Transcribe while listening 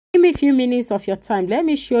me a few minutes of your time. Let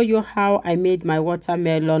me show you how I made my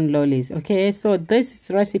watermelon lollies. Okay, so this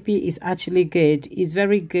recipe is actually good. It's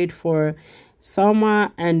very good for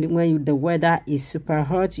summer, and when the weather is super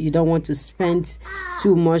hot, you don't want to spend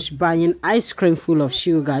too much buying ice cream full of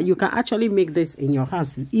sugar. You can actually make this in your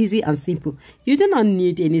house, easy and simple. You do not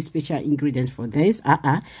need any special ingredients for this,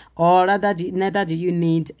 or rather neither do you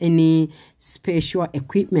need any special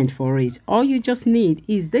equipment for it. All you just need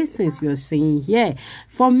is these things you're seeing here.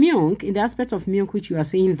 For milk, in the aspect of milk which you are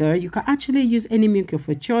seeing there, you can actually use any milk of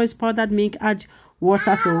your choice. Powdered milk, add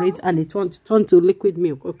water to it, and it won't turn to liquid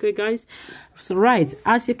milk. Okay, guys, so right,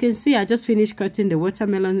 as you can see, I just finished cutting the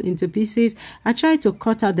watermelon into pieces. I tried to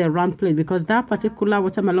cut out the round plate because that particular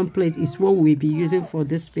watermelon plate is what we'll be using for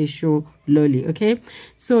this special lolly. Okay,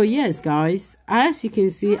 so yes, guys, as you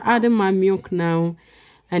can see, adding my milk now,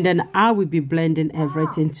 and then I will be blending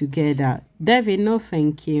everything together. David, no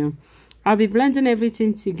thank you. I'll be blending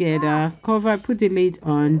everything together. Cover, put the lid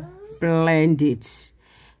on, blend it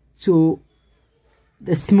to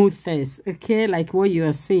the smoothness, okay, like what you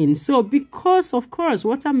are saying. So because of course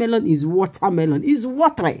watermelon is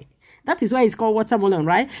watery, that is why it's called watermelon,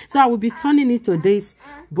 right? So I will be turning it to this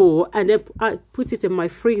bowl, and then I put it in my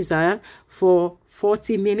freezer for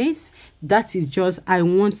 40 minutes. That is just, I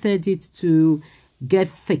wanted it to get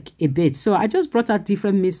thick a bit, so I just brought out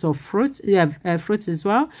different mix of fruits. You have fruits as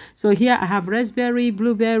well. So here I have raspberry,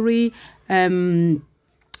 blueberry,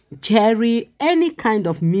 cherry, any kind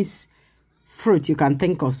of mix fruit you can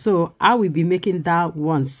think of. So I will be making that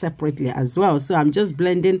one separately as well. So I'm just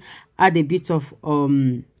blending, add a bit of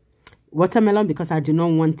watermelon because I do not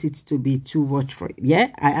want it to be too watery. Yeah,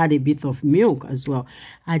 I add a bit of milk as well.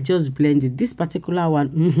 I just blended this particular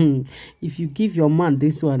one. If you give your man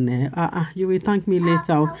this one, you will thank me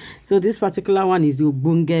later. So this particular one is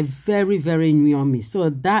ubunge, very yummy. So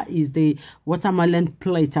that is the watermelon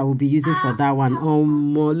plate I will be using for that one.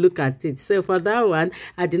 Look at it. So for that one,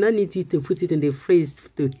 I did not need it to put it in the freeze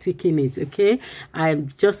to thicken it. Okay, I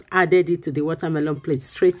just added it to the watermelon plate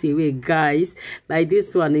straight away, guys. Like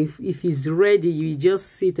this one, if it's ready, you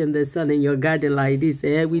just sit in the sun in your garden like this,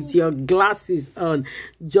 with your glasses on,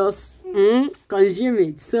 just consume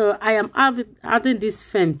it. So I am adding this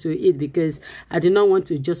firm to it because I do not want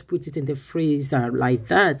to just put it in the freezer like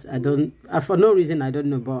that. I don't, for no reason, I don't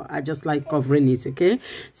know, but I just like covering it. Okay,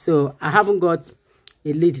 so I haven't got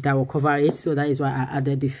a lid that will cover it, so that is why I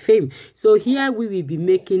added the film. So here we will be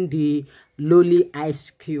making the lolly ice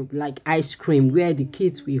cube, like ice cream, where the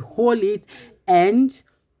kids will hold it and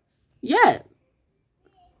yeah,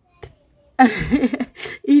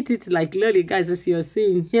 eat it like lolly, guys. As you're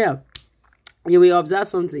seeing here, you will observe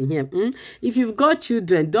something here. If you've got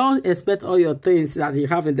children, don't expect all your things that you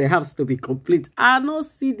have in the house to be complete. I don't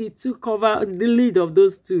see the two cover, the lid of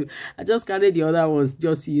those two. I just carried the other ones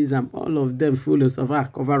just to use them. All of them full of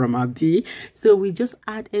cover them a bit. So we just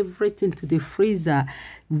add everything to the freezer.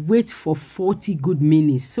 Wait for 40 good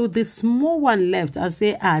minutes. So the small one left, I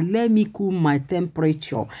say, let me cool my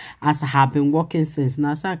temperature as I have been working since.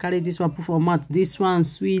 Now, so I carry this one, put for mouth. This one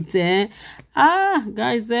sweet,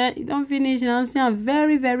 guys, you don't finish. Now, see, I'm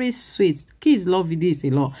very sweet. Kids love this a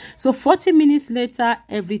lot. So 40 minutes later,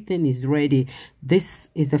 everything is ready. This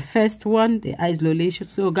is the first one, the ice lolly.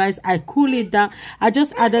 So guys, I cool it down. I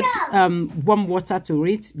just added warm water to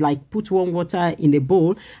it, like put warm water in the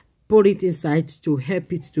bowl, pour it inside to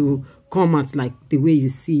help it to come out like the way you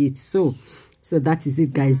see it. So that is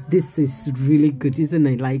it, guys. This is really good, isn't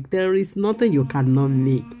it? Like, there is nothing you cannot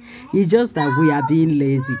make. It's just that we are being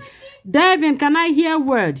lazy. Devin, can I hear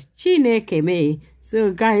word? Chineke me. So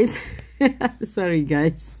guys, sorry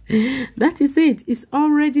guys, that is it. It's all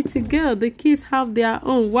ready to go. The kids have their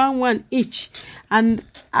own one each, and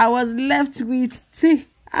I was left with tea.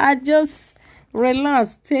 I just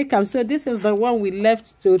relax, take them. So this is the one we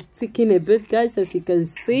left to thicken a bit, guys, as you can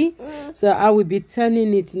see. So I will be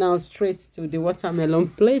turning it now straight to the watermelon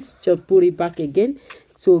plate. Just put it back again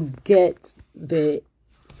to get the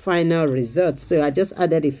final result. So I just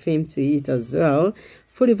added a film to it as well.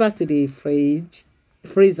 Put it back to the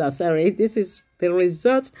freezer. Sorry, this is the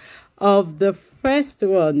result of the first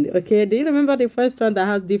one. Okay, do you remember the first one that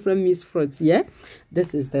has different mixed fruits? Yeah,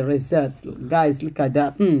 this is the result, guys. Look at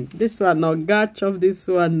that. This one, no got of this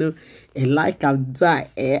one, no, like I'm die.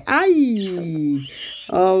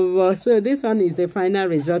 So this one is the final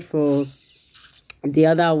result for the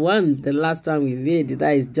other one. The last one we made,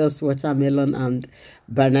 that is just watermelon and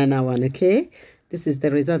banana one. Okay, this is the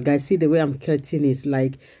result, guys. See the way I'm cutting is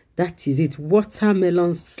like, that is it,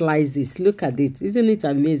 watermelon slices. Look at it. Isn't it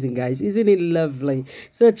amazing, guys? Isn't it lovely?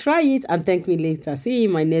 So try it and thank me later. See you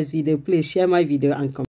in my next video. Please share my video and comment.